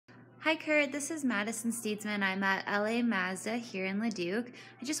Hi Curt, this is Madison Steedsman. I'm at LA Mazda here in Leduc.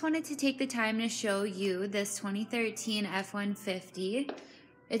 I just wanted to take the time to show you this 2013 F-150.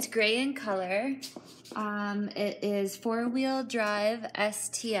 It's gray in color. It is four-wheel drive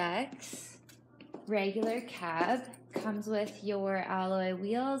STX, regular cab. Comes with your alloy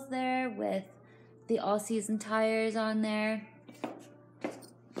wheels there with the all-season tires on there.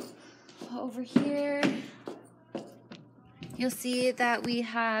 Over here, you'll see that we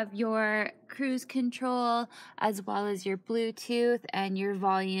have your cruise control as well as your Bluetooth and your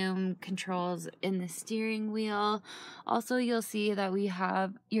volume controls in the steering wheel. Also, you'll see that we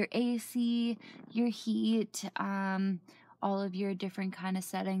have your AC, your heat, all of your different kind of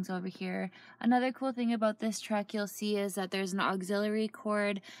settings over here. Another cool thing about this truck you'll see is that there's an auxiliary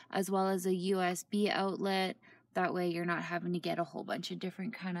cord as well as a USB outlet. That way you're not having to get a whole bunch of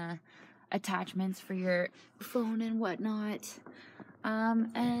different kind of attachments for your phone and whatnot.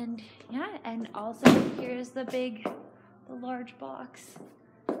 And yeah, and also here's the large box.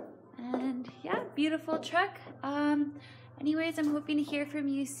 And yeah, beautiful truck. Anyways, I'm hoping to hear from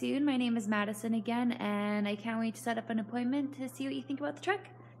you soon. My name is Madison again, and I can't wait to set up an appointment to see what you think about the truck.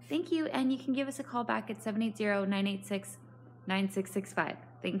 Thank you, and you can give us a call back at 780-986-9665.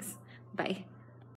 Thanks. Bye.